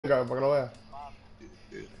para que lo veas.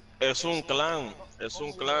 Es un clan, es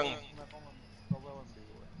un clan.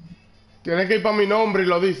 Tienes que ir para mi nombre y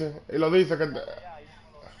lo dice. Y lo dice que... La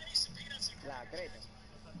creta.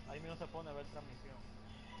 Ahí mismo se pone a ver transmisión.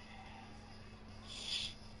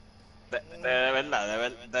 De verdad,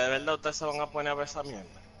 de verdad ustedes se van a poner a ver esa mierda.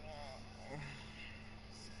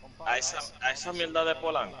 A Compadre, esa mierda de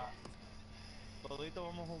Polanco. todito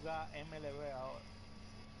vamos a jugar MLB ahora.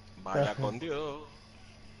 Vaya con Dios.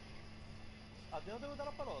 ¿A ti no te gusta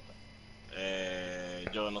la pelota?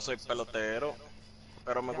 Yo no soy pelotero,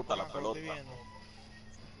 pero me Ya, gusta la Polanco, lo estoy pelota. viendo.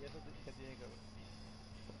 ¿Y eso qué tiene que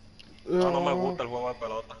ver? No, no me No. gusta el juego de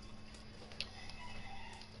pelota.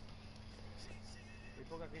 Y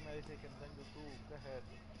porque aquí me dice que no está en YouTube, ¿qué es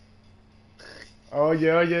esto?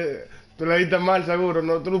 Oye, tú le diste mal seguro,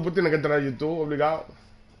 no, tú no tienes que entrar a YouTube, obligado.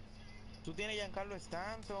 Tú tienes Giancarlo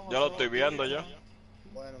Stanton, Yo lo estoy viendo ya.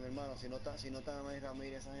 Bueno, mi hermano, si no está América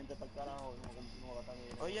Ramírez, esa gente para el carajo, no va a estar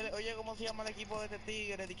bien. Oye, ¿cómo se llama el equipo de este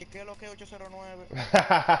tigre? Dije, ¿qué es lo que es 809?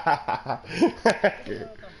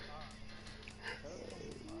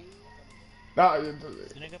 No,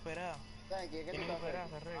 Tienes que esperar. ¿Sabes qué? ¿Qué tú Tienes que estás esperar,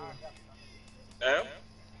 haciendo? se arregla. ¿Eh?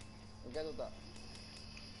 ¿En qué tú estás?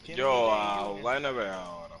 Yo a jugar NBA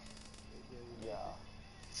ahora. Ya.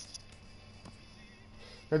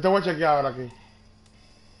 yo te voy a chequear ahora aquí.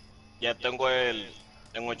 Ya tengo en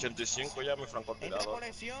 85 ya mi Entra francotirador.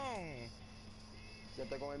 colección. Yo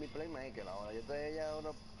estoy con mi playmaker ahora. Yo estoy ya ahora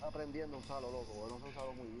aprendiendo a usarlo, loco. Yo no sé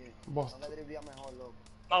usarlo muy bien. Vos. No me dribblea mejor, loco.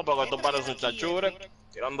 No, porque tú pareces un chachure,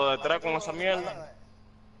 tirando de tres con esa mierda.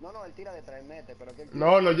 No, él tira de 3 metes, pero que él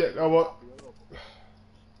No, tira rápido, loco.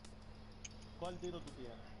 ¿Cuál tiro tú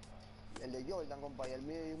tienes? El de Jordan, compadre. El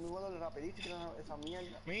mío, muy bueno, rapidísimo tira esa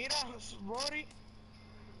mierda. Mira, Bori,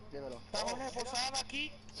 Dímelo. está Jorge Posada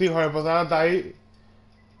aquí. Sí, Jorge Posada está ahí.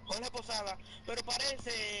 Jorge Posada, pero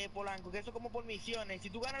parece, Polanco, que eso es como por misiones. Si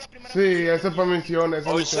tú ganas la primera Sí, misión, eso es por misiones, eso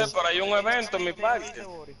es Hoy sé, misión. pero hay un evento en mi parque.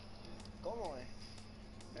 ¿Cómo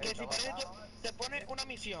es? Que si parece, te pone una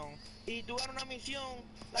misión y tú ganas una misión.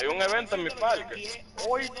 Hay un evento en mi parque.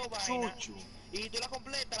 Hoy, chuchu. Y tú la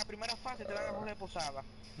completas, la primera fase te dan a Jorge Posada.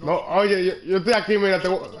 No, oye, yo estoy aquí, mira, Y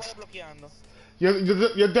después tú vas desbloqueando. yo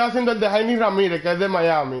estoy haciendo el de Jaime Ramírez, que es de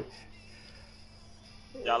Miami.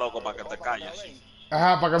 Ya loco, para que te calles.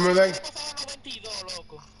 Ajá, para que me den. Jorge Posada 92,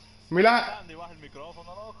 loco. Mira, Andy, baja el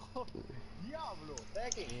micrófono, loco. Diablo.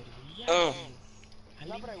 Becky, Ah,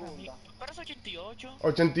 una pregunta. Pero es 88.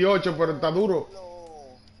 88, pero está duro.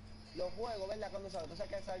 Los juegos, ¿verdad? Cuando sale, tú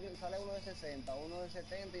sabes que sale uno de 60, uno de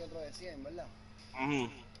 70 y otro de 100, ¿verdad? ujú.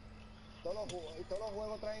 Todos los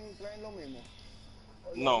juegos traen lo mismo.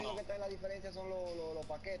 Lo No. único que traen la diferencia son los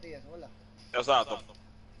paquetes y eso, ¿verdad? Exacto.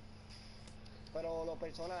 Pero los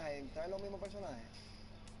personajes, ¿traen los mismos personajes?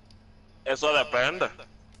 Eso depende.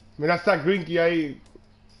 Mira, está Grinky ahí.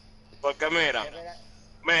 Porque mira,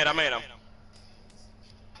 mira.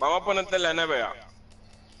 Vamos a ponerte la NBA.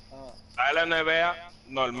 Ah, Está la NBA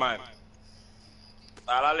normal.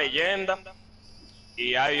 Está la leyenda.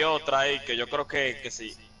 Y hay otra ahí que yo creo que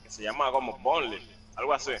se llama como Burnley.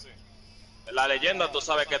 Algo así. La leyenda tú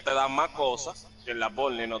sabes que te dan más cosas que en la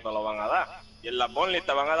Burnley no te lo van a dar. Y en la Burnley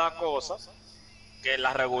te van a dar cosas que en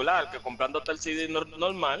la regular, que comprándote el CD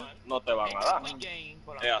normal, no te van a dar.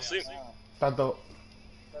 Es así. Tanto.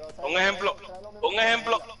 pero Un ejemplo,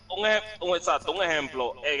 exacto, un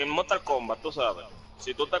ejemplo, en Mortal Kombat, tú sabes,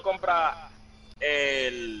 si tú te compras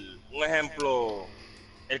un ejemplo,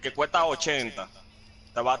 el que cuesta 80,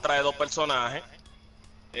 te va a traer dos personajes,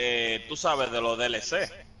 tú sabes, de los DLC.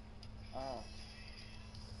 Ah,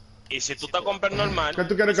 Y si tú te compras normal, ¿Qué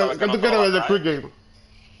tú quieres, sabes qué no tú te lo quieres va a ver de traer. Quick Game?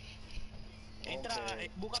 Entra,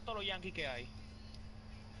 busca todos los Yankees que hay.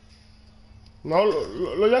 No, los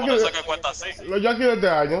Por eso Yankees, es que cuesta así. los Yankees de este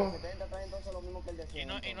año. 70 traen entonces lo mismo que el de 100.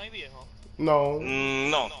 Y no hay viejo. No.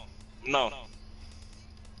 No.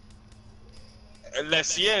 El de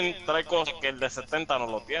 100 trae cosas que el de 70 no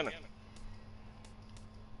lo tiene.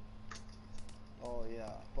 Oh,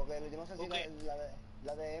 ya. Porque yo no sé si Ok.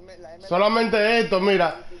 la M Solamente esto,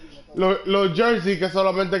 mira. Los jerseys que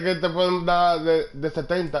solamente que te pueden dar de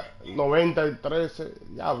 70, 90 y 13.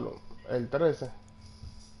 Diablo, el 13.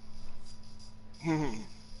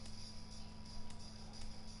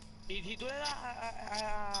 Y si tú le das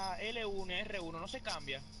a L1, R1, no se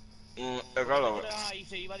cambia. Es claro. Y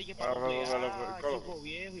se iba a decir para triple A, chico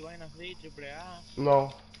viejo y vainas así, triple A.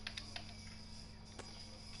 No.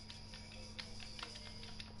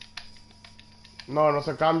 No, no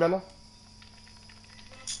se cambia, ¿no?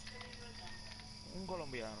 Un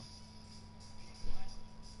colombiano.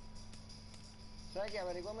 ¿Sabes qué?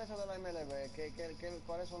 Averígame eso de la MLB.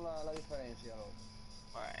 ¿Cuáles son las diferencias, loco?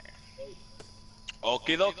 Bueno,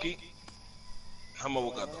 Okidoki. Déjame Pero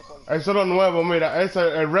buscar no sé todo. cuál. Eso es lo nuevo, mira, ese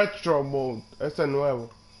es el retro mode, ese es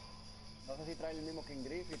nuevo. No sé si trae el mismo King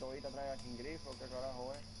Griffith, ahorita trae a King Griffith o qué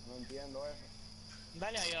carajo es. No entiendo eso.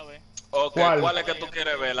 Dale ahí a ver. Ok, ¿Cuál? ¿cuál es que tú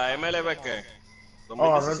quieres ver? ¿La MLB qué?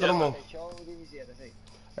 Oh, retro ¿2017? mode. El show 17, sí.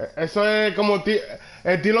 Eso es como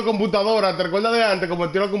estilo computadora, ¿te recuerdas de antes? Como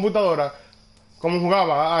estilo computadora, como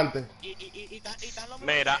jugaba antes. Y están los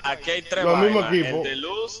mismos Mira, equipos aquí ahí. hay tres Los mismos vainas. El equipos.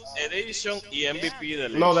 Deluxe Edition y De MVP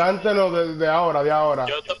antes. No, de Edition. antes no, de ahora, de ahora.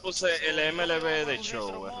 Yo te puse el So, tú puedes MLB jugar de un retro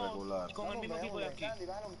show, el mode regular. con No, el mismo hombre, equipo de hombre, aquí. Sandy,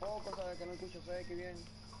 bájale un poco, sabes que no escucho Feki bien.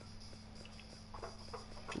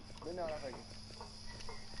 Dime ahora, Feki.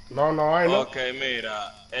 No, no hay, ¿no? Ok,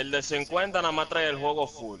 mira, el de 50 nada más trae el juego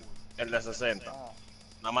full. El de 60 Ajá.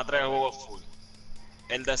 nada más trae el juego full.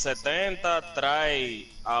 El de 70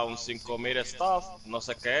 trae a un 5000 staff, no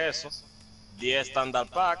sé qué es eso. 10 standard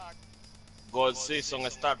pack, Gold Season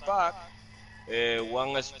Star Pack,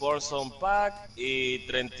 One Sports Zone Pack y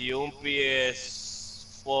 31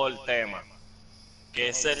 pies Full Tema, que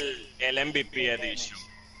es el MVP Edition.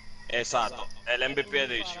 Exacto, el Eso es MVP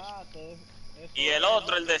un Edition. disparate. Y Eso el es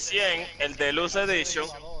otro, el de 100, el Deluxe Edition,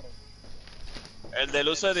 jugadores. el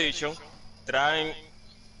Deluxe Edition, traen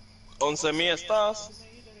 11.000 stars,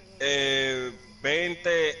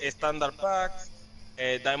 20 Standard Packs,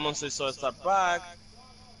 Diamond Season Star Pack,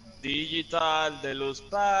 Digital Deluxe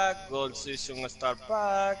Pack, Gold Season Star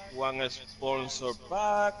Pack, One Sponsor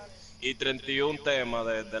Pack y 31 temas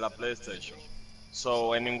de la PlayStation.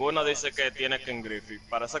 So, en ninguna dice que tiene Ken Griffey.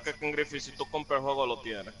 Parece que Ken Griffey, si tú compras el juego, lo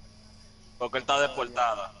tiene. Porque él está de Oh, ya,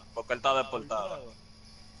 portada. Porque él está de Por portada. prueba.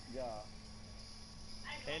 ya.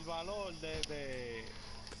 El valor del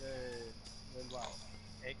bajo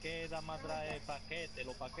es que nada más trae paquetes.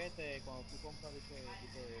 Los paquetes, cuando tú compras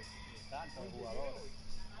cartas de jugadores.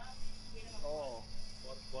 Oh,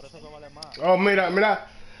 Por eso que vale más. Oh, mira, mira.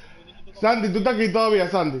 Sandy, ¿tú estás aquí todavía,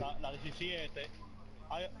 Sandy? La 17,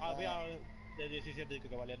 había de 17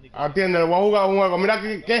 que valían 17. Atiende, voy a jugar un juego. Mira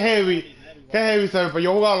qué heavy. Qué heavy se ve, pero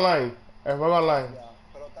yo juego online. El juego online. ya.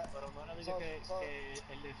 Pero está. Pero no era de So, so, que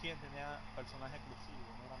el de 100 tenía personajes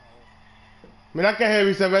exclusivos, no era mejor. Mira qué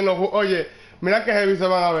heavy se ven los Oye, mira qué heavy se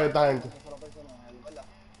van a ver esta gente. un solo personaje, ¿verdad?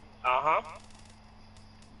 Ajá.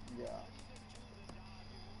 Ya.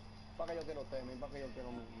 ¿Para que yo quiero temer? ¿Para que yo quiero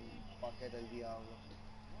un paquete del diablo?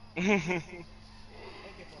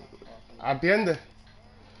 Atiende.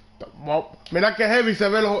 Mira qué heavy se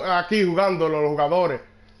ven aquí jugando los jugadores.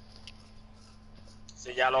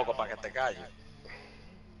 Sí, ya loco, para que te calles.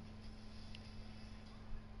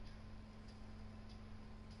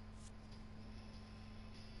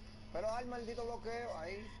 Pero hay maldito bloqueo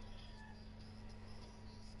ahí.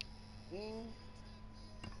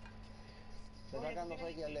 Se está sacando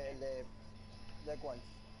Feki el ¿de cuál?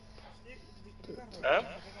 ¿Eh?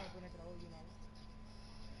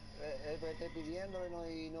 Estoy pidiéndole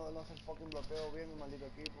no hace el fucking bloqueo bien mi maldito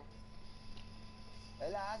equipo.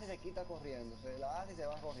 Él la hace y se quita corriendo. Se la hace y se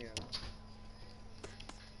va corriendo.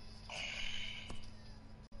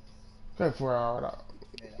 ¿Qué fue ahora?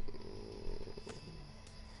 Mira.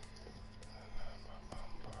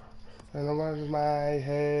 And my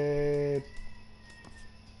head.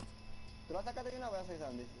 ¿Tú la sacaste de una vez a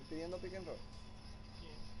Sandy? Pidiendo pick and roll.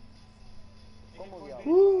 ¿Cómo diablos?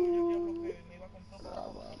 Me iba a comprar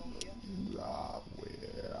La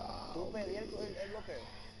wea. ¿Tú pedí el bloqueo?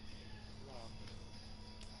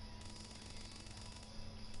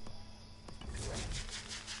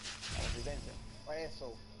 La resistencia.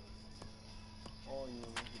 Eso. Coño,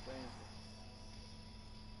 resistencia.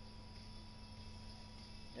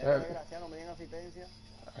 Mira que desgraciado, me dieron asistencia.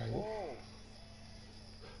 Oh.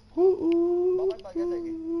 Vamos al parque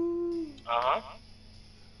aquí. Ajá.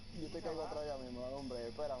 Yo te caigo atrás ya mismo, dale, hombre.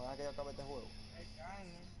 Espera, deja que yo acabe este juego.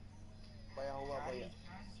 Vaya a jugar para allá.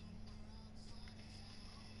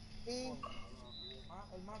 Y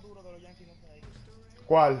el más duro de los Yankees no está ahí.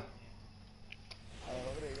 ¿Cuál? Ale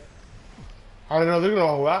Rodríguez. Ale Rodríguez no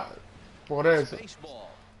va a jugar. Por eso. Baseball,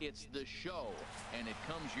 it's the show, and it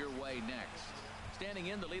comes your way next. Standing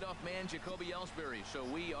in, the leadoff man, Jacoby Ellsbury. So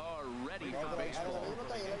we are ready for Ale baseball. Rodríguez no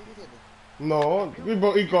está ahí, el 17. No.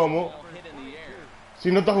 ¿Y cómo? Ball hit in the air.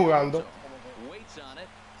 Si no está jugando. Waits on it.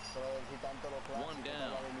 Pero si tanto los clásicos, One down.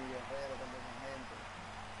 habla de mi guerrero, tanta gente.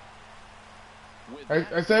 With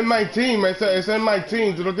that, Ese es my team, ese es my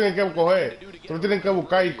team. Tú lo tienes que coger. Tú lo tienes que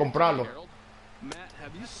buscar y comprarlo. Matt,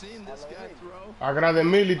 have you seen this guy throw? A Grade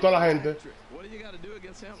Mil y toda la gente. What do you got to do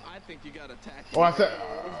against him? I think you got to attack him. O hacer.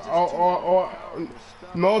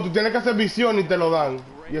 No, tú tienes que hacer visión y te lo dan.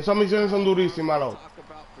 Y esas misiones son durísimas, loco. Talk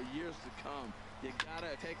about for years to come. You got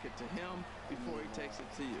to take it to him before he takes likes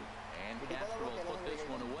it to you. And Castro will put this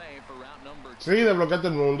one away for route number 2. Sí, desbloquea todo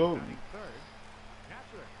el mundo.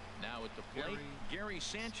 Now at the plate, Gary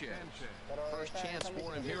Sanchez. Pero First chance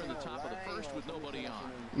for him here in the top of the first with nobody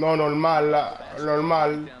on. No, normal,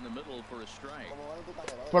 normal. Down the middle for a strike. como gana tu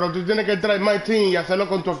carrera. Pero tú tienes que traer my team y hacerlo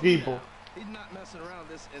con tu equipo. He's not messing around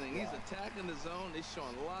this inning. He's attacking the zone. He's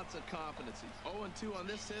showing lots of confidence. He's 0-2 on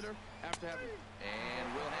this hitter after having... And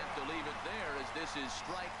we'll have to leave it there as this is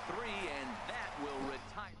strike 3, and that will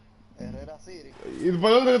retire. Herrera City. ¿Y por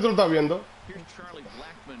dónde que tú lo estás viendo? Here's Charlie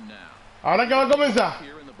Blackmon now. ¿Ahora que va a comenzar?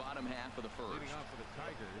 Here in the bottom half of the first.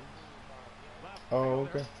 Oh,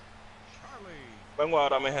 ok. Vengo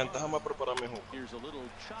ahora, mi gente, déjame preparar mi jugo. Here's a little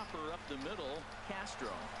chopper up the middle. Castro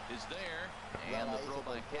is there, and the throw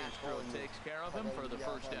by Castro takes care of him for the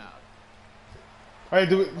first out. Oye,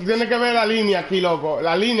 tú tienes que ver la línea aquí, loco.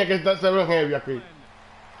 La línea que está, se ve heavy aquí.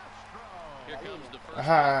 Here comes the first.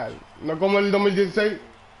 Ajá. No como el 2016.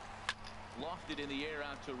 Lofted in the air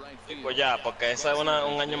out to right field. Pues ya, porque ese es un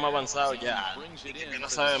año más avanzado ya. Brings it Que in no for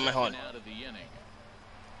sabe the mejor. second out of the inning.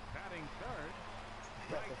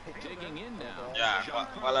 Digging in now. Ya,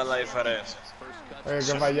 ¿cuál es la diferencia? First Oye,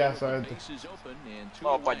 cut. qué payaso esto. Bases open and two No,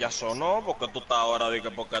 away. payaso no, porque tú estás ahora, di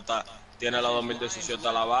que porque tiene la 2017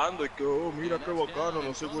 alabando y que, oh, mira qué bacano,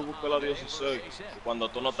 no sé por buscar la 16. Y cuando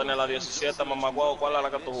tú no tenés la 17, mamá guau, ¿cuál es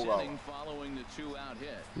la que tú jugabas? Following the two-out hit.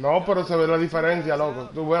 No, pero se ve la diferencia, loco.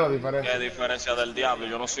 Tú ves la ¿Qué diferencia. diferencia del diablo?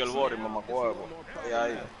 Yo no soy el Boris, mamá huevo.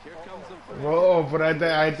 Ahí. Oh, pero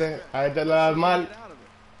a este le da mal.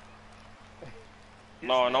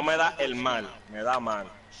 No, no me da el mal, me da mal.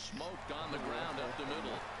 Smoked on the ground up the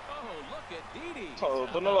middle. Oh, look at Didi. Oh,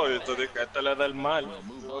 tú no lo viste, di que este le da el mal. We'll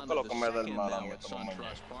move Yo on que lo to que the me da el second mal a now mí at esta mañana.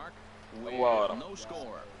 SunTrust Park with Vengo ahora. no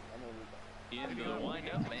score. Into the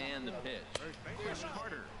windup and the pitch. Chris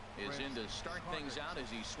Carter is in to start things out as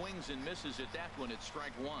he swings and misses at that one at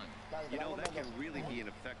strike 1. You know, that can really be an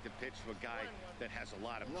effective pitch to a guy that has a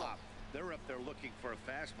lot of pop. They're up there looking for a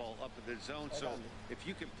fastball up in the zone, so if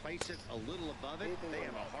you can place it a little above it, they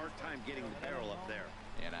have a hard time getting the barrel up there.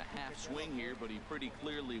 And a half swing here, but he pretty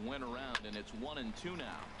clearly went around, and it's 1-2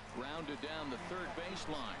 now. Grounded down the third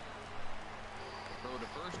baseline. Throw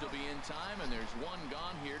to first will be in time, and there's one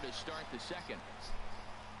gone here to start the second.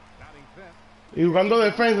 Y jugando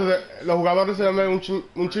defensa, los jugadores se ven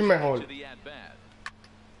un chin mejor. To the at-bat.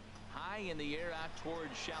 High in the air out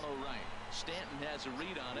towards shallow right. Stanton has a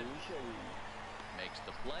read on it. Makes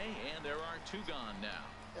the play, and there are two gone now.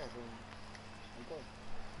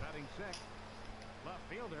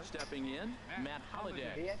 Stepping in, Matt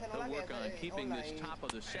Holliday. He'll work on keeping this top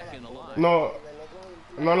of the second alive. No,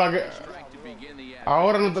 no la que. Strike to begin the at-bat.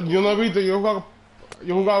 Ahora no, yo no he visto, yo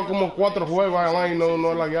he jugado como 4 juegos además y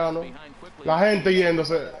no la guiaba, ¿no? Behind quickly. La gente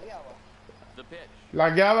yéndose. The pitch. La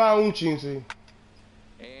guiaba un chin, sí.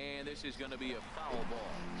 And this is going to be a foul ball.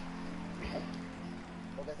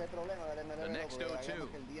 Porque ese es el problema del The MLB, next porque 0-2. hagamos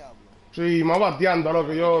que el diablo. Sí, más bateando, lo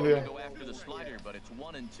que yo odio. Go after the slider, but it's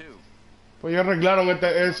 1-2. Pues ellos arreglaron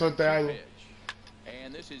eso este año. Pitch.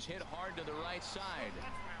 And this is hit hard to the right side,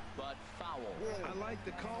 but foul. I like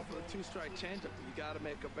the call for the two-strike changeup. You got to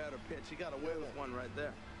make a better pitch. He got away with one right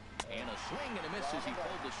there. And a swing and a miss as he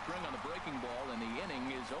pulled the string on the breaking ball, and the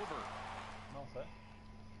inning is over. No sé.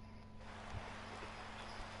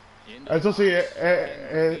 Into Eso sí,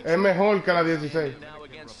 the es mejor que la 16. now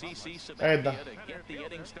against CC Sabathia Esta. to get the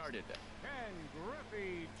inning started.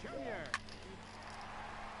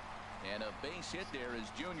 And a base hit there as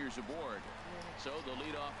Junior's aboard. So the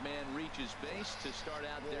leadoff man reaches base to start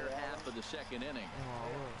out their half of the second inning.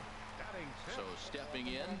 So stepping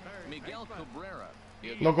in, Miguel Cabrera.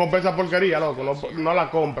 No compre esa porquería, loco, no la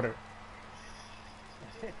compre.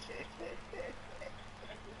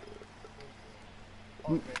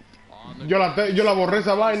 Yo la borré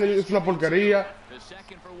esa vaina, es una porquería. The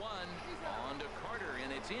second for one, on to Carter,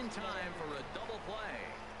 and it's in time for a double play.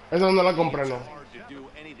 Esa no la compré, no. Hard to do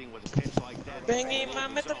anything with a pitch like that. Ven y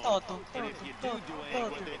mete toto, And if you do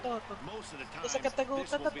anything with it, most of the Yo sé time, que te this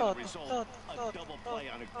gusta will be the toto, result, toto, a toto, double play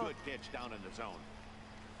on a good pitch down in the zone.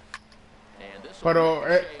 And this Pero, will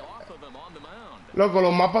ricochet off of him on the mound. Loco,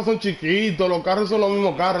 los mapas son chiquitos, los carros son los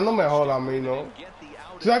mismos carros, no me jodas a mí, ¿no? Get the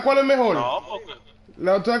out. ¿Tú sabes cuál es mejor? No, porque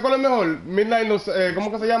 ¿Tú sabes cuál es mejor? Midnight,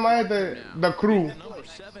 ¿cómo que se llama este? The Crew. Number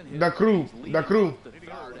 7 hit. The Crew. The Crew. The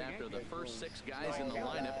third after the first 6 guys in the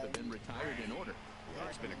lineup have been retired in order.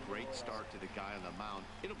 It's been a great start to the guy on the mound.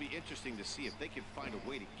 It'll be interesting to see if they can find a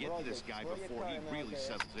way to get to this guy before he really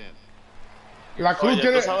settles in. La Cruz oye,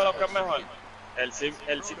 tiene. ¿tú sabes lo que es mejor? El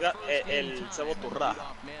cebo turra.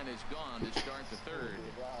 Leadoff man is gone to start the third.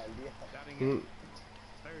 Mm.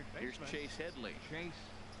 Here's Chase Headley.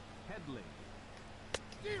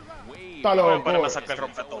 Way Está Oye, loco. pero me saca el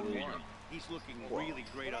rompetobillo. He's looking really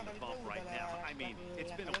great on the bump right now. I mean,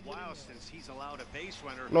 it's been a while since he's allowed a base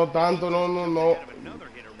runner. No tanto, no, no, no. Ahead of another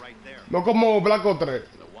hitter right there. No como Blanco 3.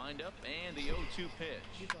 the windup and the 0-2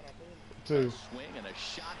 pitch. Sí. Swing and a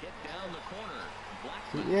shot hit down the corner.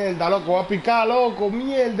 Blackman, Mierda, loco, va a picar, loco,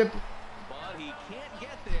 mierda. but he can't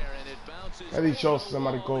get there, and it bounces. Qué dichoso ese foul.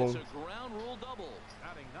 maricón. It's a ground rule double.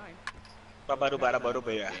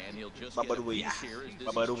 Babarubia. And he'll just get a Babarubia. piece here as this is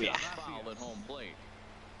Babarubia. just foul at home plate.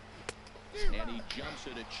 And he jumps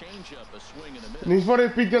at a changeup, a swing and a miss. Need for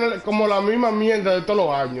Speed tiene como la misma mierda de todos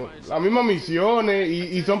los años. Las mismas misiones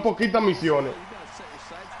y son poquitas misiones. You gotta set your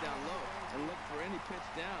sights down low and look for any pitch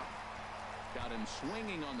down. Got him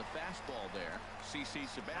swinging on the fastball there. CC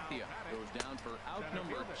Sabathia goes down for out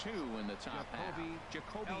number 2 in the top half.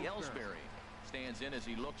 Jacoby Ellsbury stands in as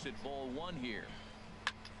he looks at ball 1 here.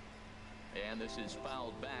 And this is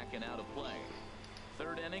fouled back and out of play.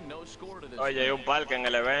 Third inning, no score to this. Oye, hay un parque en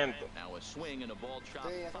el evento. Now a swing and a ball chopped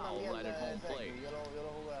Sí, es una foul right at mierda home ese, plate. yo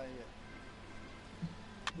lo jugué ayer.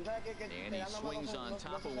 Tú sabes que And te he dan nada más swings dos- on dos-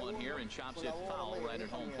 top dos of one segundos here and chops con la it bola, foul medio, right at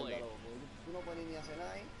esa home mierda, plate. loco. Tú no puedes ni hacer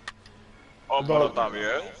nada ahí. Oh, pero está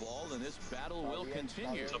bien. Ball and this battle will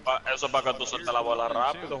continue. Eso es para que tú sueltes la bola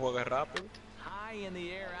rápido, juegues rápido. High in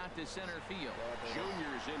the air out to center field.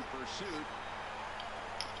 Junior's in pursuit.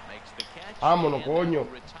 Makes the catch. Vámonos, and coño.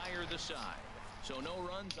 they'll retire the side. So no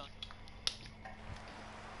runs on.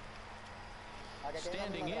 A que tenga la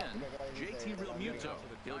Standing misma in, gráfica que la JT dice, Realmuto.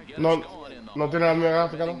 He'll get No, us going in the no tiene la misma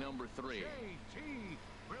gráfica, inning ¿no? number 3.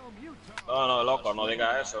 No, no, loco, no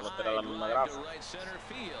digas eso, no tiene la misma High drive to gráfica. right center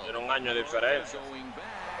field. Tiene un año de diferencia. Going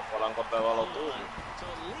back Polanco te da lo tuyo. to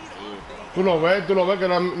lead off the Tú lo ves que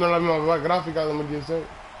no es la misma gráfica de 2016. Es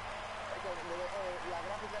que, la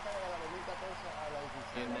gráfica está de la 2014 a la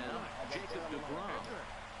 16. And now, Jacob DeGrom.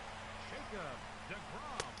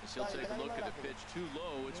 As he'll take a look at a pitch too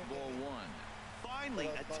low, it's ball 1. Finally,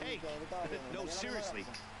 a take. No, seriously,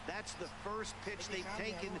 that's the first pitch they've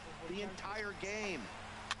taken the entire game.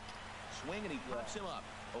 Swing and he pops him up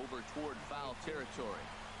over toward foul territory.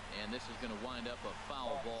 And this is going to wind up a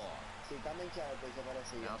foul ball. Sí, está manchado, pues se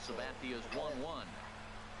parecía. Now Sabathia's 1-1.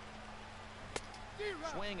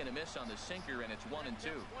 Swing and a miss on the sinker, and it's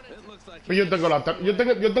 1-2. It looks like Pues yo tengo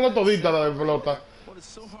todita la de pelota. what is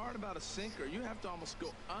so hard about a sinker, you have to almost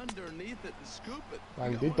go underneath it and scoop it.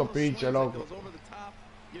 You got Maldito one of those pinche, swings that loco. goes over the top,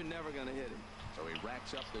 you're never gonna hit him. So he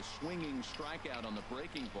racks up the swinging strikeout on the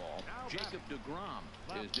breaking ball. Jacob DeGrom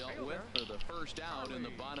is dealt with for the first out in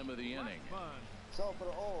the bottom of the inning. So,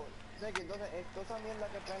 pero, sé que entonces, esa mierda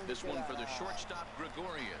que traen This que one la- for the shortstop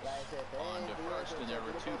Gregorius. la SP, On to tú first, ves, and there tú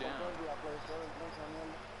were lo 2 puedes down. comprar, la Play Store, entonces, esa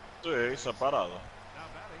mierda. Sí, separado.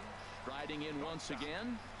 Riding in once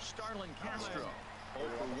again, Starlin Castro. 0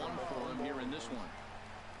 for 1 for him here in this one.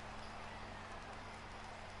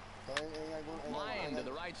 Entonces, en algún- Line to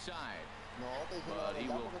the right side. No, te diciendo la But he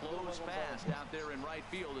verdad, will porque tú no close puedes comprar fast la out there in right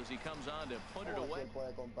field as he comes on to put it compra. away. ¿Quién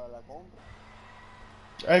puede comprar la compra?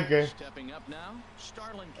 Es que Stepping up now,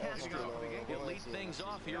 Starlin Castro. He'll lead things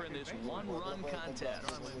off here in this one-run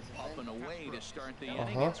contest. Up and away to start the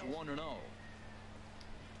inning. It's 1-0.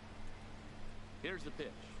 Here's the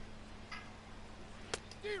pitch.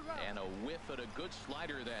 And a whiff at a good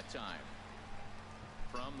slider that time.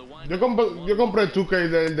 From the windup, yo compré el 2K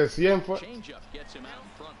del de 100 fue. changeup gets him out in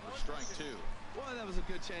front for strike 2. Boy, that was a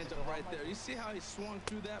good changeup right there. You see how he swung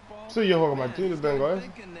through that ball? Sí, yo juego Man, Martín, yo he's tengo, not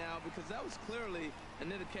thinking now because that was clearly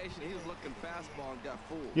an indication he was looking fastball and got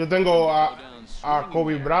fooled. Yo tengo a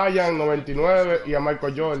Kobe Bryant 99 y a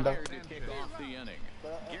Michael Jordan. Tired to kick off the inning.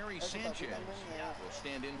 Gary Sanchez will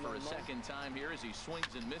stand in for a second time here as he swings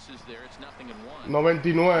and misses there. It's 0-1.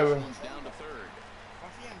 99. This one's down to third.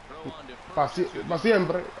 Throw on to first. Para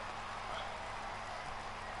siempre.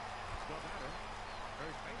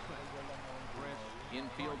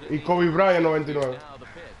 Infield Y Kobe Bryant 99. now the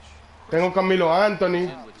pitch. Tengo Camilo Anthony.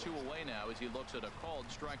 In with 2 away now as he looks at a called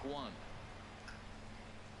strike 1.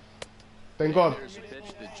 Tengo, There's a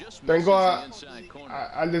pitch that just misses tengo the inside corner.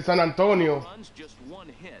 al de San Antonio. Runs, just 1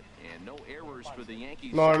 hit, and no errors for the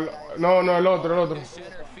Yankees. No, el otro.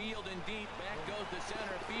 Center field and deep. Back goes the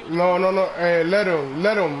center field. No,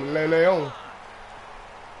 León.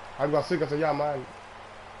 Algo así que se llama él.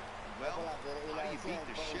 Well, how do you beat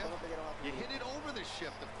the shift? You hit it over the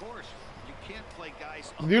shift, of course. You can't play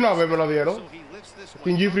guys up De una vez me lo so dieron. he lifts this one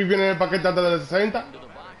King Jeffrey viene en el paquete antes del 60. Into the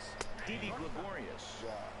box. Didi Gregorius.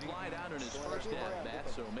 Flied out in his first at bat,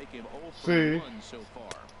 so make him 0 for Sí. 1 so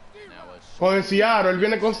far. Now a Con el Seattle, él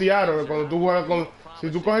viene con Seattle. Cuando tú juegas con.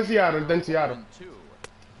 Si tú coges Seattle, él está en Seattle. 1-2.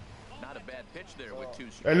 Not a bad pitch there with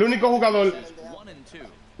 2 El único jugador. 1-2.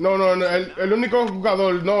 No, no, no, el único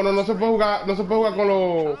jugador, no se puede jugar, no se puede jugar con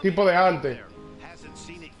los equipos de antes. Hasn't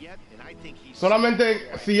seen it yet, and I think he's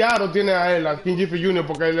Solamente Seattle tiene a él, a King Griffey Jr.,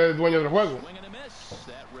 porque él es el dueño del juego. Swing and a miss.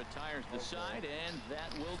 That retires the side, and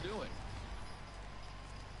that will do it.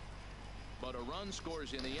 But a run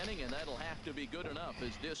scores in the inning, and that'll have to be good enough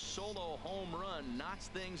as this solo home run knocks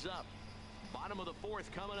things up. Bottom of the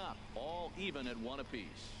fourth coming up, all even at one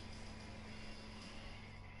apiece.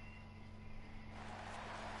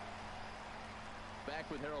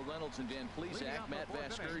 Back with Harold Reynolds and Dan Plesac, Matt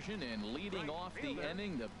Vasgersian, and leading off the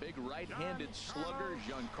inning, the big right-handed slugger,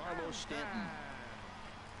 Giancarlo Stanton.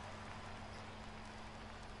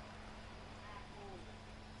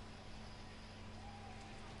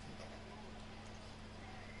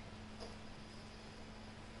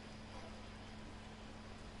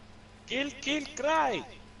 Kill, cry.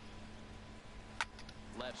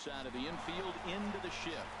 Left side of the infield into the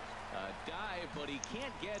shift. Dive, but he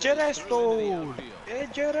can't get it Jerez through into the Paul.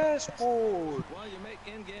 outfield. Jerez Paul. Well, you make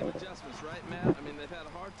in-game adjustments, right, Matt? I mean, they've had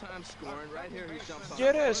a hard time scoring. Right here, he jumps on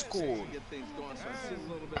Yeah, the that's first cool. to get things going, so I see a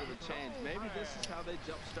little bit of a change. Maybe this is how they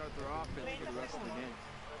jumpstart their offense for the rest of the game.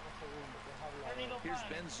 Here's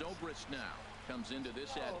Ben Zobrist now. Comes into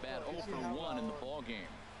this at-bat 0 for 1 in the ball game.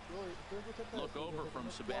 Look over from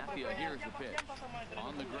Sabathia. Here's the pitch.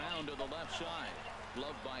 On the ground to the left side.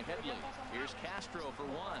 Gloved by Headley. Here's Castro for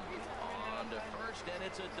 1. On to first, and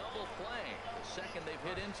it's a double play. The second they've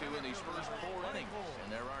hit into in these first 4 innings.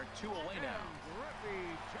 And there are 2 away now.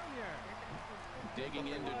 Digging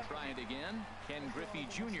in to try it again. Ken Griffey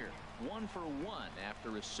Jr. 1 for 1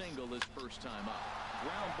 after a single his first time up.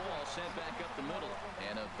 Ground ball sent back up the middle.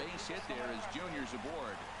 And a base hit there as Junior's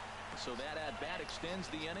aboard. So that at-bat extends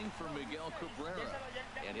the inning for Miguel Cabrera.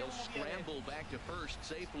 And he'll scramble back to first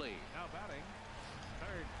safely. Now batting,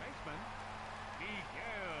 third baseman,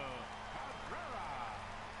 Miguel Cabrera.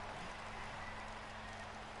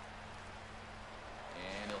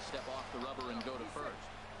 And he'll step off the rubber and go to first.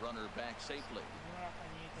 Runner back safely.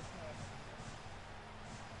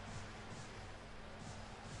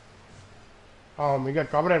 Ah, Miguel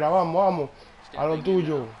Cabrera, vamos. A lo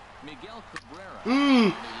tuyo. Miguel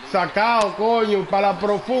Cabrera. Sacado, coño, para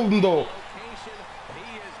profundo.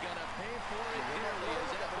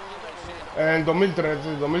 En 2003,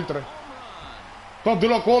 sí, 2003. No, tú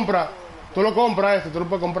lo compras ese, tú lo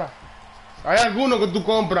puedes comprar. Hay algunos que tú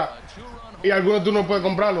compras y algunos tú no puedes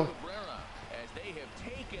comprarlo.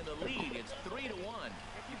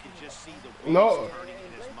 No.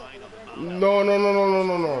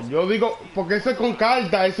 Yo digo, porque ese es con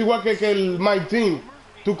carta, es igual que el My Team.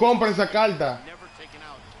 Tú compras esa carta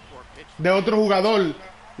de otro jugador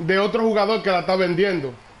que la está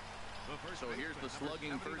vendiendo.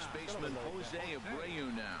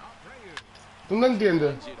 ¿Tú no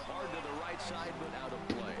entiendes?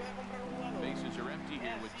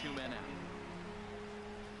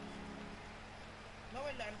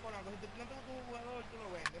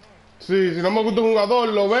 Sí, si no me gusta un jugador,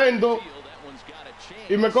 lo vendo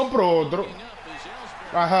y me compro otro.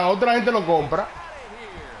 Ajá, otra gente lo compra.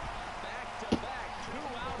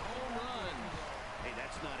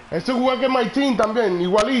 Ese juego que My Team también,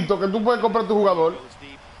 igualito, que tú puedes comprar tu jugador.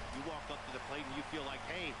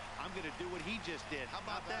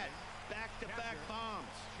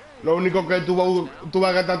 Lo único que tú vas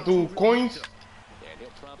a gastar tus coins.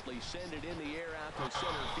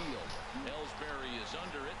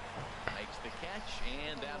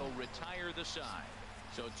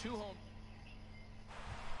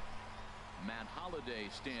 Matt Holliday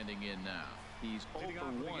standing in now. He's 0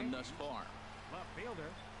 for 1 thus far.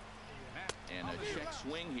 And a check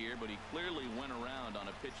swing here, but he clearly went around on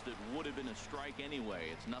a pitch that would have been a strike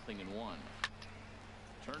anyway. It's 0-1.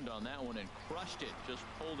 Turned on that one and crushed it. Just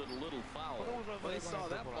pulled it a little foul. Well, he saw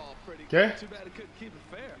that ball pretty ¿Qué? Too bad he couldn't keep it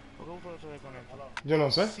fair. Yo no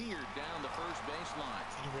sé. Seared down the first baseline.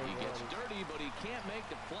 He gets dirty, but he can't make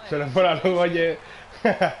the play. Se le fue la luz, oye.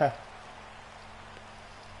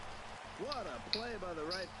 What a play by the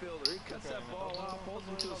right fielder. He cuts that ball off, holds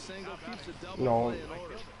him to a single, keeps a double No. play in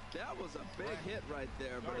order. That was a big hit right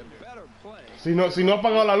there, but a better play. Si no ha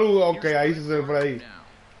apagado la luz, ok, ahí se fue ahí. Now,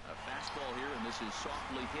 a fastball here, and this is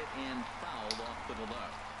softly hit and fouled off to the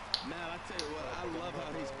left. Man, I tell you what, I love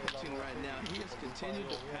how he's pitching right now. He has continued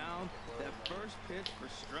to pound that first pitch for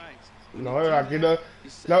strikes. No, aquí no.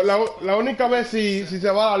 La única vez si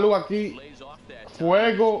se va la luz aquí,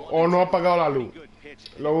 fuego o no ha apagado la luz.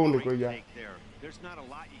 Lo único ya.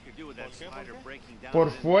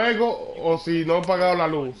 Por fuego o si no ha apagado la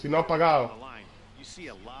luz. Si no ha apagado.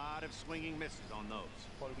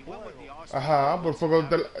 Ajá, por fuego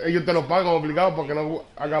ellos te lo pagan obligado porque no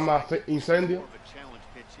haga más incendio.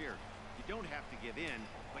 in,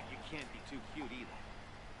 but you can't be too cute either.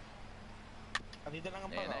 A ti te la han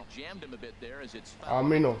And pagado. that jammed him a bit there as it's A fouled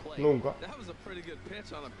mí at no, the plate. nunca. That was a pretty good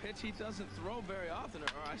pitch on a pitch he doesn't throw very often, or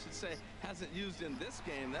I should say, hasn't used in this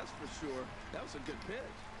game, that's for sure. That was a good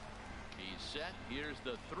pitch. He's set. Here's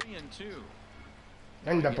the 3-2.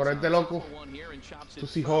 Anda, por este loco. One here and chops Tú it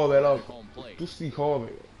sí foul jode, at loco. home plate. Tú sí jode.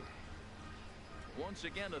 Once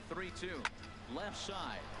again, a 3-2. Left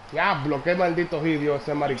side. Diablo, qué maldito vídeo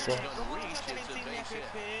ese maricón. Gonna reach. It's a base hit.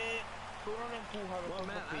 Tú no le empujas de Well, todo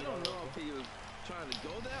man, I don't know if he was trying to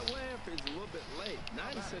go that way or if he's a little bit late.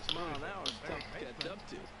 96 mile an hour is tough to catch up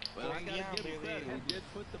to. But I gotta give him credit. He did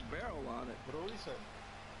put the barrel on it. Bruiser.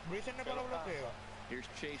 Bruiser no lo bloquea. Here's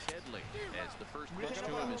Chase Headley as the first pitch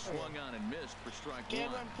to him is swung on and missed for strike Que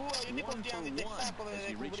lo one. empuja, yo estoy 1 for confiando y te 1 saco de as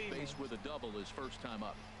he reached descubrirme. base with a double his first time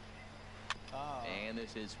up. Ah. And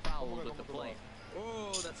this is fouled at the plate.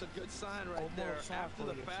 Oh, that's a good sign right there. After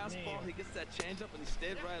the fastball, he gets that changeup and he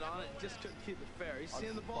stayed right on it. Just couldn't keep it fair. He's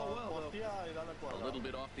seeing the ball well, though. A little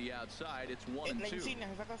bit off the outside. It's La 1-2. insignia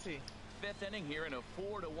se saca así. Fifth inning here in a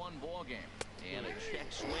 4-1 ball game. And a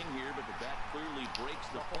check swing here, but the bat clearly breaks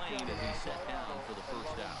the plane as he's set down for the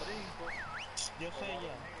first out. Yo sé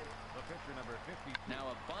ya. The pitcher number 50.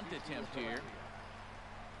 Now a bunt attempt here.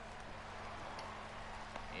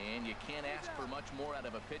 And you can't ask for much more out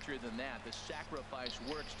of a pitcher than that. The sacrifice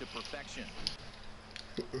works to perfection.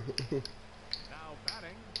 Now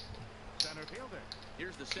batting, center fielder.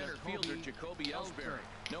 Here's the center fielder, Jacoby Ellsbury.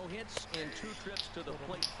 No hits in 2 trips to the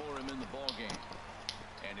plate for him in the ball game.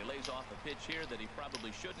 And he lays off a pitch here that he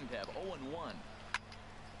probably shouldn't have. 0-1.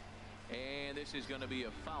 And this is going to be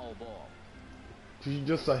a foul ball. He's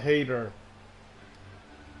just a hater.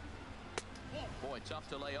 Boy, tough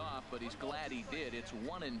to lay off, but he's glad he did. It's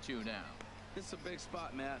 1-2 now. It's a big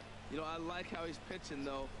spot, Matt. You know, I like how he's pitching,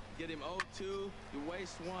 though. Get him 0-2, you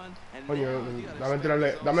waste one, and Coño, now you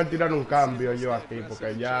dame tirar un cambio yo aquí,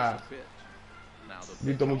 porque ya Now the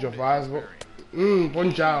visto pitch mucho on fastball. Ellsbury.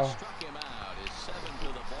 Ponchado. Struck him out. His 7th to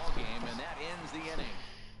the ball game, and that ends the inning.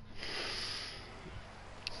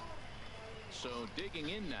 So digging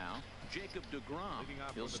in now, Jacob deGrom.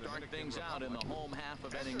 He'll start things out in the home half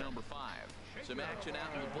of inning number 5. Some action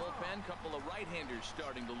out in the bullpen. Couple of right-handers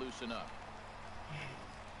starting to loosen up.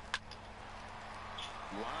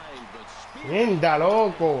 Line, but speed. Linda,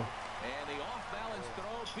 loco. And the off-balance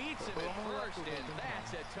throw beats him at first, and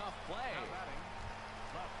that's a tough play.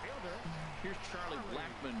 Left fielder. Here's Charlie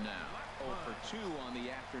Blackmon now. 0 for 2 on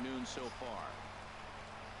the afternoon so far.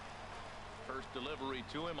 First delivery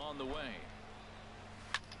to him on the way.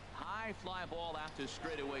 High fly ball out to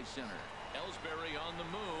straightaway center. Ellsbury on the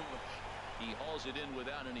move. He hauls it in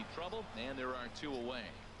without any trouble, and there are 2 away.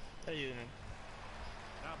 Ayúdenme.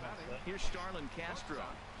 Now batting, Here's Starlin Castro.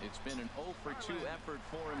 It's been an 0 for 2 effort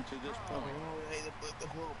for him to this point.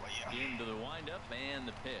 Into the windup and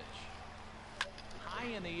the pitch. High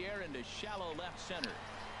in the air into shallow left center.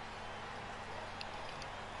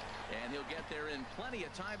 And he'll get there in plenty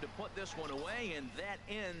of time to put this one away, and that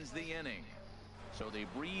ends the inning. So they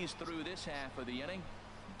breeze through this half of the inning.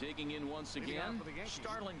 Digging in once again,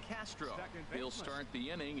 Starlin Castro. He'll start the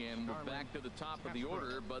inning, and we're back to the top of the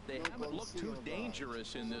order, but they haven't looked too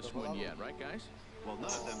dangerous in this one yet, right, guys? Well, none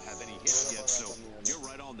of them have any hits yet, so you're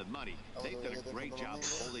right on the money. They've done a great job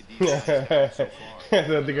of holding these guys so far.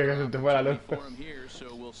 Eso tiene que se te fuera, Only loco. for him here,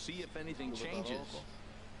 so we'll see if anything changes.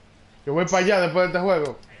 Yo voy para allá después de este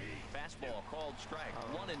juego. Fastball called strike.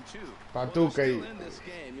 1-2. Pa' Well, tú they're que still in this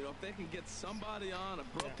game. You know, if they can get somebody on a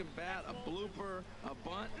broken bat, a blooper, a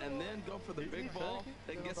bunt, and then go for the big ball,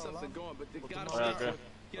 they can get something going. But they got to start with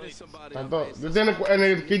getting somebody on tanto. base. Yo tengo en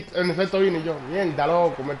el kit, en efecto vine y yo, mierda,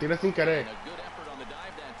 loco, me tiré sin querer. And a good effort on the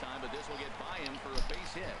dive that time, but this will get by him for a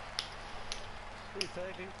base hit.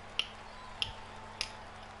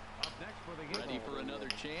 up next for the Ready for another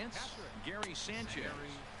chance? Gary Sanchez.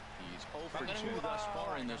 He's 0 for 2 thus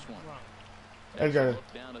far in this one. El que,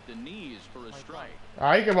 Look down at the knees for a strike.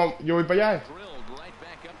 ahí que yo voy para allá. Drilled right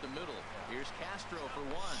back up the middle. Here's Castro for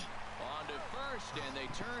 1. On to first, and they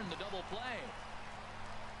turn the double play.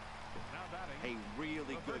 now batting. A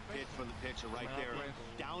really good pitch from the pitcher right there.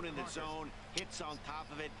 Down in the zone, hits on top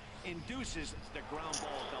of it, induces the ground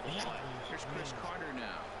ball double play. Here's Chris Carter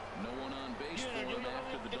now. No one on base for him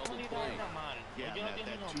after the double play. Yeah,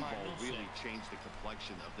 that 2-ball really changed the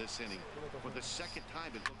complexion of this inning. For the second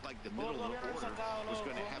time, it looked like the middle of the order was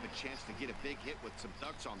going to have a chance to get a big hit with some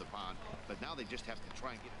ducks on the pond, but now they just have to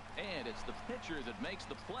try and get it. And it's the pitcher that makes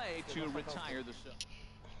the play to retire the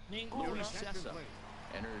Yuri Ninguna. Sessa.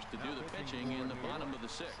 Enters to do the pitching in the bottom of the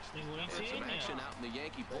sixth. And some action out in the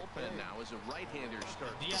Yankee bullpen now as a right-hander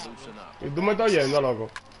starts to loosen up. Y tú me estás oyendo, loco.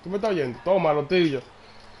 Tú me estás oyendo. Toma, Lotillo.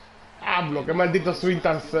 Hablo, qué maldito swing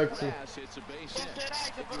tan sexy. If you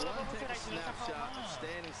want to take a snapshot of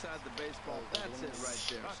staying inside the baseball, that's it right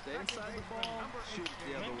there. Stay inside the ball, shoot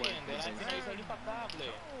the other way.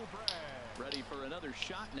 Ready for another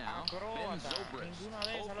shot now. Ben Zobrist,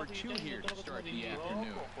 0 for 2 here to start the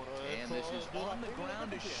afternoon. And this is on the ground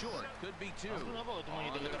to short. Could be 2. On the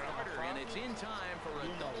corner, and it's in time for a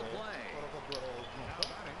double play.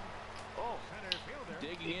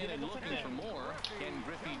 Digging in and looking for more, Ken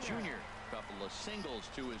Griffey Jr. Couple of singles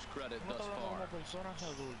to his credit thus far.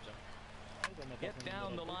 Get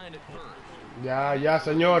down the line at first. Ya, ya,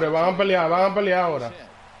 señores, van a pelear ahora.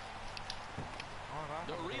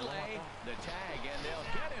 The relay, the tag, and they'll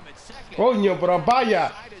get him at second. Coño, pero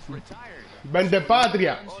vaya. Vende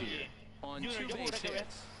patria. On 2 base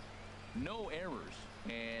hits. No errors,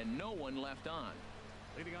 and no one left on.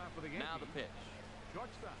 Now the pitch.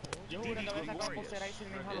 Is in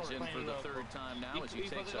for the 3rd time now as he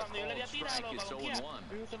takes a called strike. It's 0-1.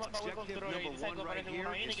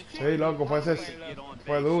 Sí, loco,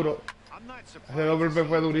 fue duro. Ese doble play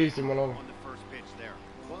fue durísimo, loco.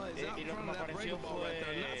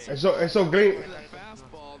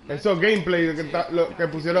 Esos gameplay que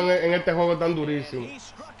pusieron en este juego tan durísimo. He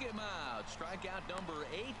struck him out. Strikeout number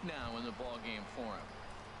 8 now in the ball game for him.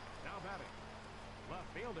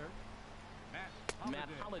 Matt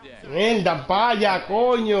Holliday. Mierda, paya,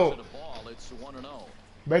 coño.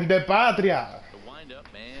 Vende patria. The windup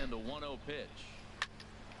and the 1-0 pitch.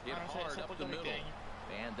 Hit hard up the middle.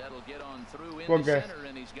 And that'll get on through in the center,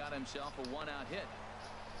 and he's got himself a 1-out hit.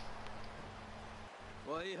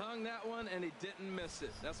 Well, he hung that one and he didn't miss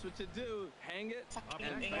it. That's what you do. Hang it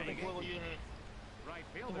and bang it. Right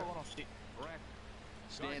fielder.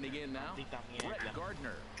 Standing in now, Brett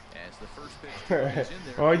Gardner as the first pitch is in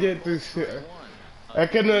there. Oye, es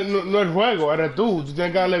que no el juego, eres tú. Tú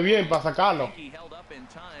tienes que darle bien para sacarlo. He held up in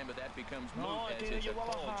time, but that becomes moot as it's a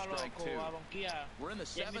called strike 2. We're in the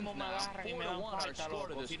 7th now. 4-1 our score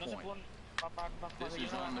to this point. This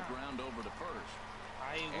is on the ground over to first.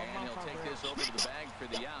 And he'll take this over to the bag for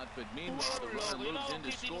the out, but meanwhile the runner moves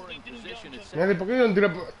into scoring position at second. ¿Por qué yo no tiro?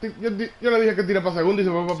 Yo le dije que tira para segunda y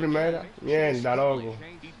se fue para primera. Mierda, loco.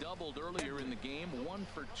 He doubled earlier in the game, 1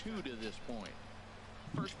 for 2 to this point.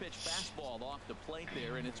 First pitch fastball off the plate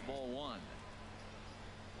there, and it's ball 1.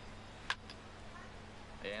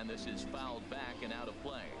 And this is fouled back and out of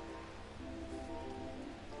play.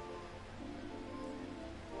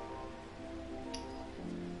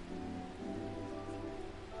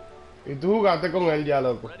 Y tú jugaste con él ya,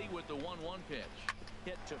 loco. Ready with the 1-1 pitch.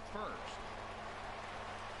 Hit to first.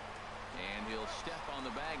 And he'll step on the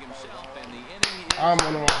bag himself, and the inning is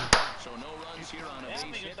Vámonos. so no runs here on a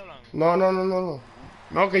base hit. No.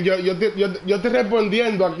 No, que yo estoy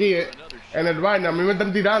respondiendo aquí en el vaina. A mí me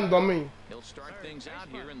están tirando a mí. He'll start things out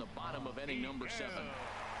here in the bottom of inning number 7.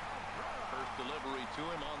 First delivery to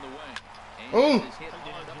him on the way. And his hit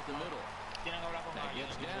hard up the middle. That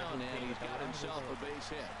gets down, and he's got himself a base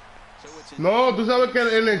hit. So it's No, tú sabes que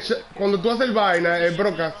cuando tú haces el vaina, el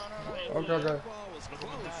broadcast. Ok.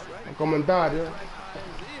 El comentario. Matt,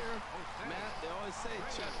 they always say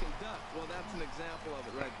chuck and duck. Well, that's an example of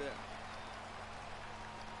it right there.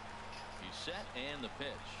 He's set and the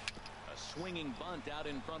pitch. A swinging bunt out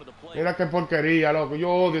in front of the plate. Mira qué porquería, loco. Yo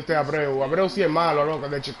odio este Abreu. Abreu sí es malo, loco,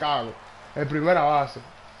 de Chicago. El primera base.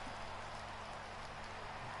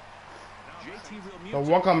 Lo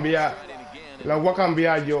voy a cambiar. Lo voy a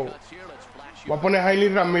cambiar yo. Voy a poner a Jaime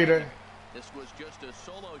Ramírez.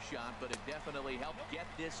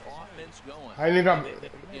 Jaime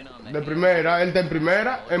Ramírez. De primera. Él está en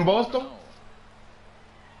primera. En Boston.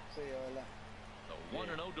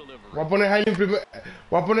 Voy a poner Jaime en primera.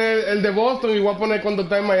 Voy a poner el de Boston y voy a poner cuando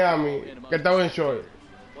está en Miami. Que estaba en short.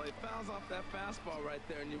 Well, he fouls off that fastball right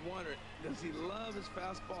there, and you wonder, does he love his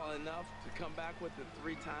fastball enough to come back with it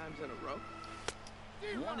 3 times in a row?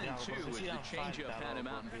 1 and 2 as the changeup had him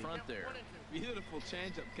out in front there. Beautiful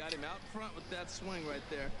changeup, got him out front with that swing right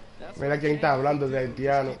there. That's Mira quién está hablando de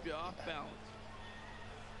haitiano. keep you off balance.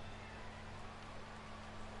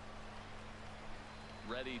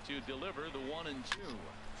 Ready to deliver the 1 and 2.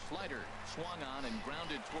 Slider swung on and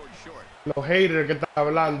grounded toward short. Los haters que están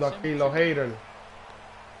hablando aquí, los haters.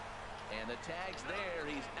 And the tag's there.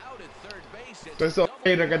 He's out at third base. Todos esos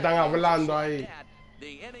haters que están hablando ahí.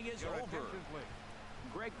 The inning is over.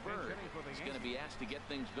 Greg Bird is going to be asked to get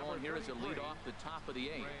things going here as a lead off the top of the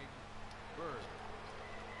 8th.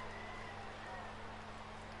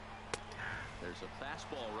 There's a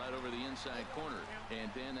fastball right over the inside corner. And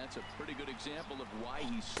Dan, that's a pretty good example of why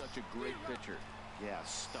he's such a great pitcher. Yeah,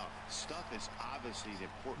 stuff. Stuff is obviously the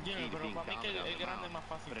important key to being dominant on the mound.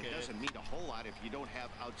 But it doesn't mean a whole lot if you don't have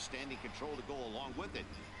outstanding control to go along with it.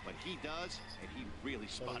 But he does, and he really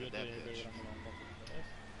spotted that pitch.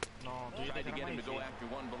 Tried to get him to go after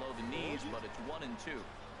one below the knees, but it's 1-2.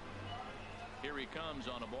 Here he comes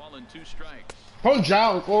on a ball and 2 strikes. Punch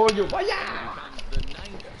out, coño, vaya. Here comes the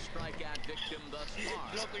 9th strikeout victim thus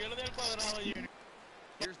far.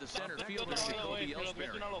 Here's the center fielder, Jacoby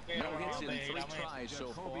Ellsbury. No hits in 3 tries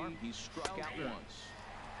so far. He's struck out once.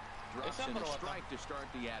 Drops in a strike to start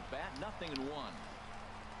the at-bat. Nothing in 1.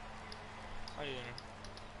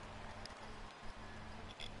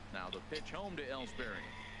 Now the pitch home to Ellsbury.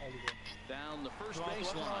 Down the first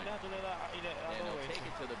baseline. And he'll take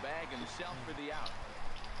it to the bag himself for the out.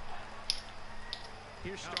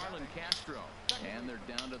 Here's Starlin Castro. And they're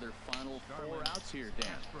down to their final 4 outs here,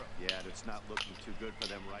 Dan. Yeah, it's not looking too good for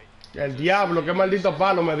them, right? El diablo, qué maldito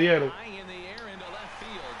palo me dieron. High in the air into left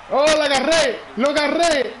field. ¡Oh, lo agarré! ¡Lo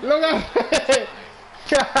agarré! ¡Lo agarré!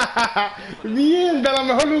 ¡Mierda! La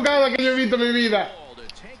mejor jugada que yo he visto en mi vida.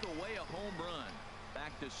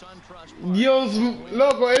 Dios,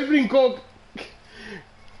 loco, él brincó.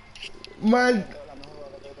 Man.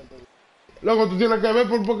 Loco, tú tienes que ver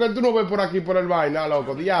porque tú no ves por aquí, por el vaina,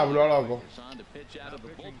 loco. Diablo, loco.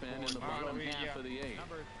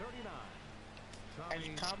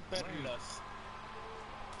 El camperless.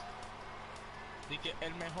 Dice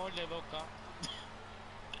el mejor de Boca.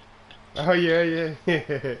 Oye,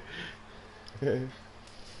 oye.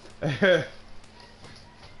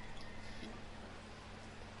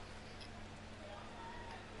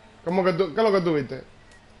 ¿Cómo que tú, qué es lo que tú viste?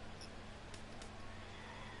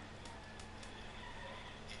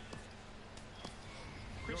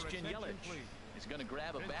 Christian Yelich is going to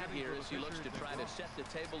grab a bat here as he looks to try to set the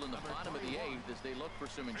table in the bottom of the 8th as they look for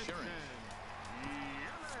some insurance.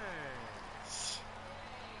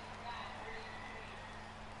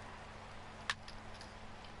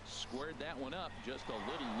 Squared that one up just a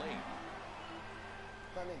little late.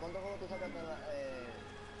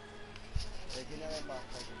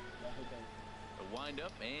 The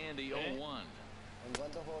windup and the 0-1.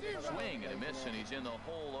 Swing and a miss, and he's in the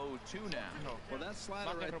hole 0-2 now. Well, that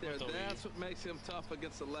slider right there, that's what makes him tough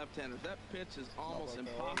against the left-handers. That pitch is almost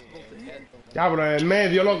impossible to hit. Cabrón, en el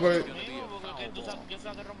medio, loco.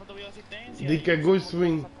 Di que good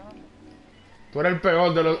swing. Tú eres el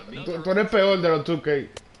peor de los, tú eres el peor de los 2K.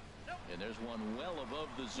 And there's one well above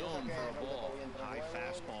the zone for a ball. High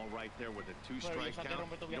fastball right there with a 2-strike count.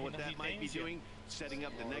 You know what that might be doing? Setting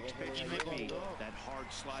up the next pitch might be that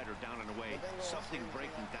hard slider down and away. Something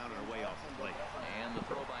breaking down and away off the plate. And the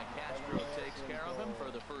throw by Castro takes care of him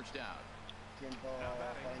for the first out.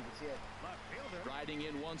 Riding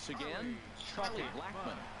in once again, Charlie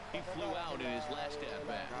Blackmon. He flew out in his last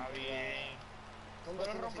at-bat.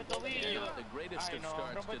 Not the greatest of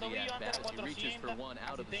starts to the at-bat as he reaches for one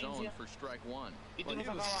out of the zone for strike 1. Well, he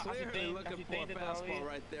was clearly looking for a fastball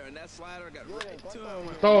right there, and that slider got right to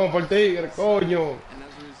him. Toma por tigre, coño. And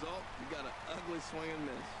as a result, you got an ugly swing and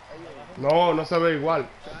miss. No, no se ve igual.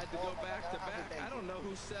 Tried to go back to back. I don't know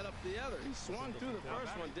who set up the other. He swung through the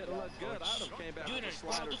first one, didn't look good. I'd have came back with a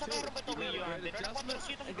slider too. He made a great adjustment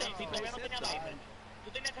and got the base hit done.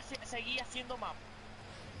 Tú tenías que seguir haciendo más.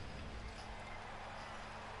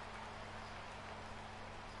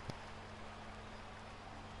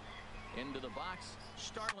 Into the box,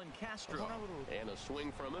 Starlin Castro. And a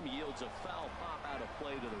swing from him yields a foul pop out of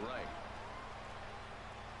play to the right.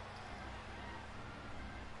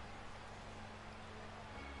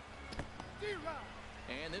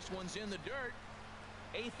 And this one's in the dirt.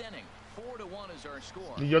 8th inning. 4-1 is our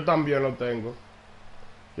score. Y yo también lo tengo.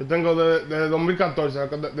 Yo tengo desde 2014,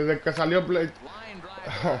 desde que salió Play. Line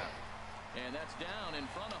drive. And that's down in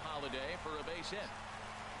front of Holiday for a base hit.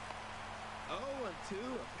 0-2,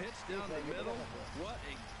 a pitch down the middle. What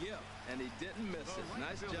a gift. And he didn't miss it.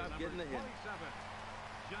 Nice job getting the hit.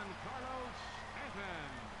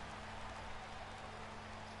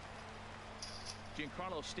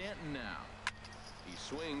 Giancarlo Stanton now. He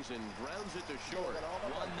swings and grounds it to short.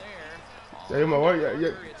 One there. Ya yo me voy.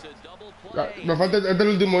 It's a double play. Me falta este el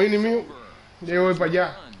último inning mío. Ya yo voy para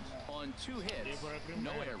allá. On 2 hits,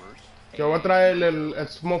 no errors. Que voy a traer el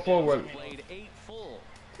small forward. Played 8 full.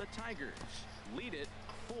 The Tigers lead it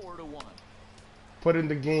 4-1. Put in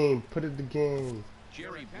the game. Put in the game.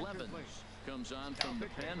 Jerry Blevins comes on from the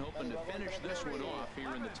pen, hoping to finish this one off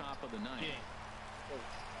here in the top of the 9th.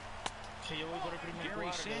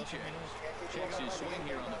 Gary Sanchez checks his swing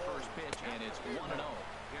here on the first pitch, and it's 1-0.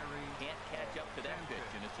 Can't catch up to that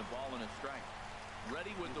pitch, and it's a ball and a strike.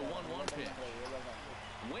 Ready with the 1-1 pitch.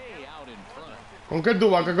 Way out in front. ¿Con qué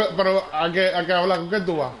tú vas? Pero hay que hablar. ¿Con qué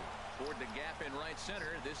tú vas? Toward the gap in right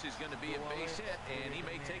center. This is going to be a base hit, and he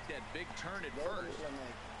may take that big turn at first.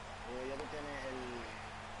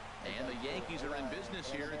 And the Yankees are in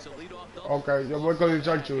business here. It's a leadoff double. Okay, yo voy con el It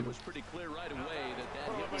sharpshooter. was pretty clear right away that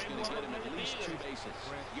that hit was going to get him at least 2 bases.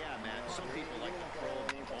 Yeah, man. Some people like to throw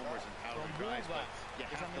homers and power drives, but you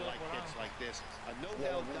have to like hits like this. A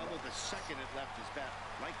no-doubt double the second it left his bat.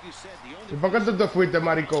 Like you said, the ¿Y only por qué tú te fuiste,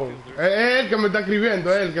 maricón? Es él que me está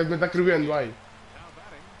escribiendo, es él que me está escribiendo ahí.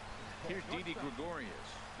 Here's Didi Gregorius.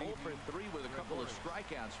 0 for 3 with a couple of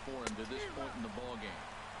strikeouts for him to this point in the ballgame.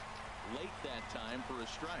 Late that time for a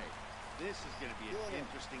strike. This is going to be an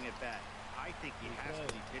interesting at bat. I think he has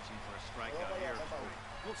to be pitching for a strikeout here.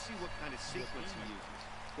 We'll see what kind of sequence he uses.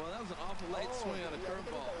 Well, that was an awful late swing on a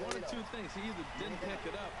curveball. One of two things. He either didn't pick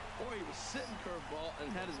it up, or he was sitting curveball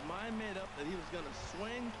and had his mind made up that he was going to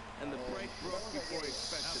swing, and the break broke before he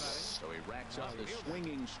expected it. So he racks up the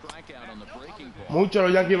swinging strikeout on the breaking ball. Muchos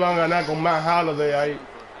los Yankees van a ganar con más Holiday ahí.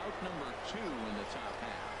 Out number 2 in the top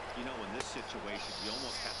half. You know, in this situation, you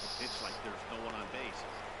almost have to pitch like there's no one on base.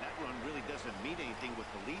 That run really doesn't mean anything with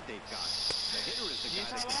the lead they've got. The hitter is the guy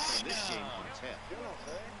that can turn this game on its head.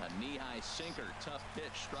 A knee-high sinker, tough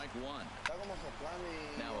pitch, strike 1.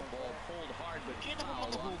 Now a ball pulled hard, but foul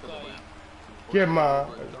off to the left. ¿Quién más?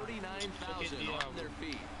 39,000 on their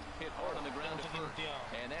feet. Hit hard on the ground to first.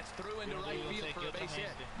 And that's through into right field for a base hit.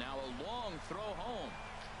 Now a long throw home.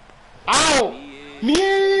 ¡Au!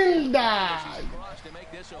 ¡Mierda! Across to make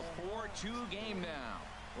this a 4-2 game now.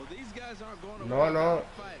 Well, these guys aren't going to No.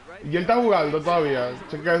 fight, right? Y él está jugando todavía.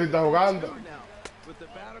 Chequea si está jugando. Now, with the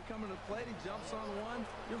batter coming to plate, he jumps on one.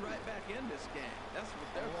 You're right back in this game. That's what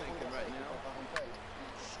they're thinking right now.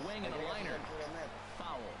 Swing and a liner.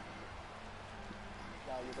 Foul.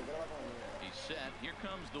 He's set. Here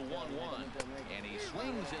comes the 1-1. And he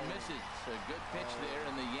swings and misses. A good pitch there,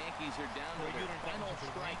 and the Yankees are down to their final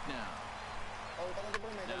strike now.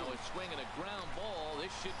 Now a swing and a ground ball.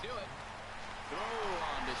 This should do it. Throw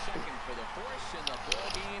on to second for the force, and the ball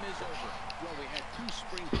game is over. Well, we had two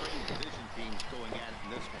spring training division teams going at it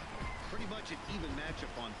in this one. Pretty much an even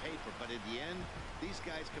matchup on paper, but in the end, these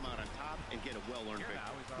guys come out on top and get a well-earned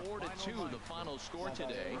victory. 4-2, the final score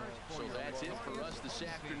today. So that's it for us this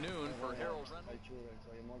afternoon. For Harold Reynolds.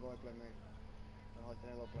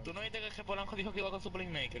 ¿Tú no viste que Polanco dijo que iba con su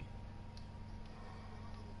playmaker?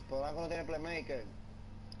 Polanco no tiene playmaker.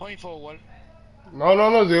 Point forward.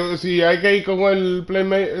 No. Si hay que ir con el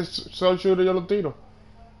playmaker, shooter, yo lo tiro.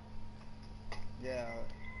 Yeah.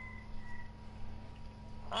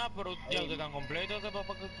 Ah, pero ya que tan completo que para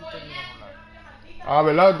que tú termines de hablar. Ah,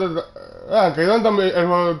 ¿verdad? Que ¿dónde también el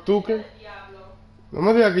juego del Tuque? No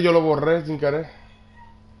me digas que yo lo borré sin querer.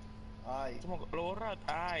 Ay, ¿Cómo lo borraste?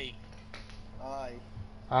 Ay.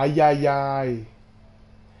 Ay.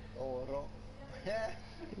 lo borró.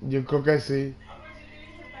 Yo creo que sí.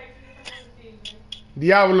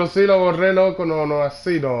 Diablo, sí lo borré, loco. No,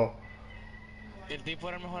 así no. El tipo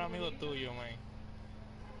era el mejor amigo tuyo, man.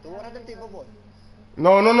 ¿Tú borraste el tipo, boy?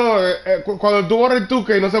 No. Cuando tú borras el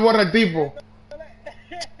Tuque no se borra el tipo.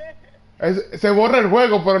 Se borra el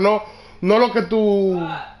juego, pero no lo que tú.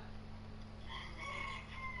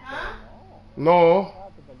 No,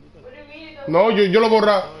 yo lo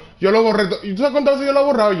borra. Yo lo borré. ¿Y tú sabes cuántas veces yo lo he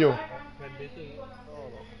borrado yo?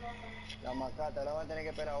 La macata, ahora va a tener que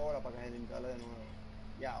esperar ahora para que se le instale de nuevo.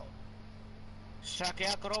 Ya. Saqué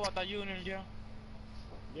a Acróbata Junior ya.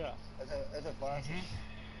 Ya. Eso es fácil.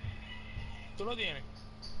 ¿Tú lo tienes?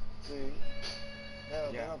 Sí.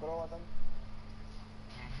 Yo Ya. tengo acróbata.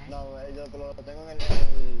 No, yo lo tengo en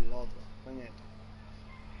el otro. En este.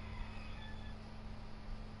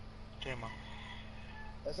 ¿Qué más?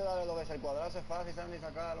 Ese dale lo que es el cuadrado, es fácil, Sandy,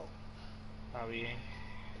 sacarlo. Está bien.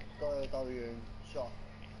 Todo está bien. Ya.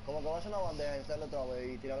 Como que vas a hacer una bandeja y hacerlo otra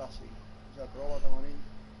vez y tirarla así. O sea, acróbata, manín.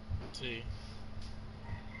 Sí.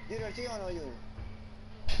 ¿Junior sí o no, Junior?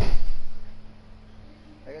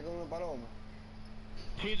 ¿Es que con un paloma?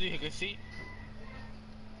 Sí, dije que sí.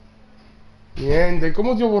 Bien,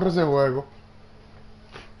 ¿cómo yo borré ese juego?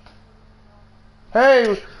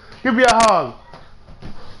 Hey, give me a hug.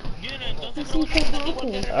 Junior, entonces Acróbata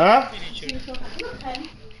igual que ¿Ah? Finisher.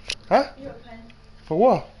 Huh? For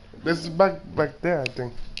what? This is back there, I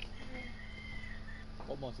think.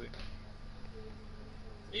 ¿Cómo así?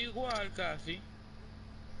 Igual casi.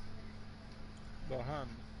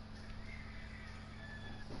 Bajando.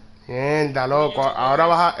 Mierda, loco. Ahora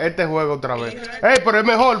baja este juego otra vez. Ey, pero es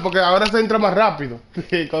mejor porque ahora se entra más rápido.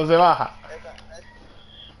 Cuando se baja.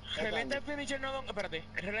 Relenta el finisher no, espérate.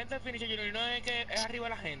 Relenta el finisher Junior no es que es arriba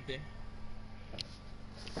la gente.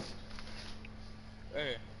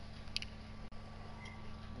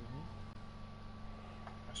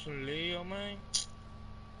 Es un lío, man.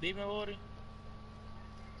 Dime, Boris.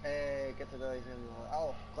 ¿Qué te estaba diciendo?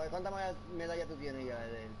 ¿Cuántas medallas tú tienes ya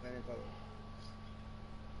del penetrador?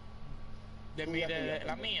 Tuya, De la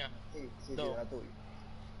perdón. mía. Sí, de Dos. la tuya.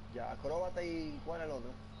 Ya, acróbata y ¿cuál es el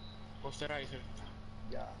otro? Posterizer.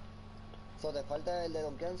 Ya. Te falta el de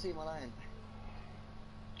donkear encima a la gente.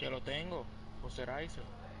 Que lo tengo. Posterizer.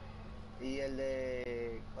 Y el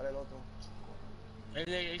de... ¿Cuál es el otro?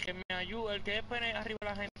 El que me ayuda, el que es arriba de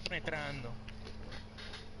la gente penetrando.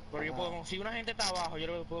 Pero yo Ah, puedo, si una gente está abajo, yo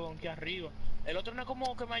lo puedo donkear arriba. El otro no es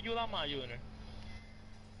como que me ayuda más, Junior.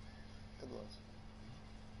 ¿qué tú haces?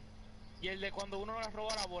 Y el de cuando uno le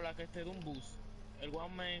roba la bola, que de un boost. El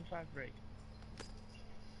one man fast break.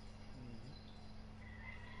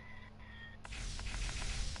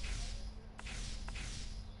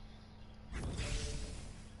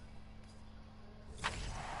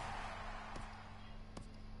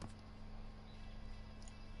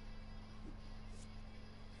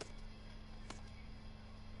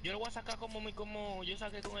 Yo lo voy a sacar como yo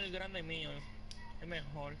saqué con el grande mío. Es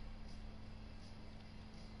mejor.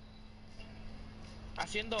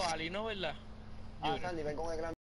 Haciendo Ali, ¿no verdad? Junior. Sandy, ven con el gran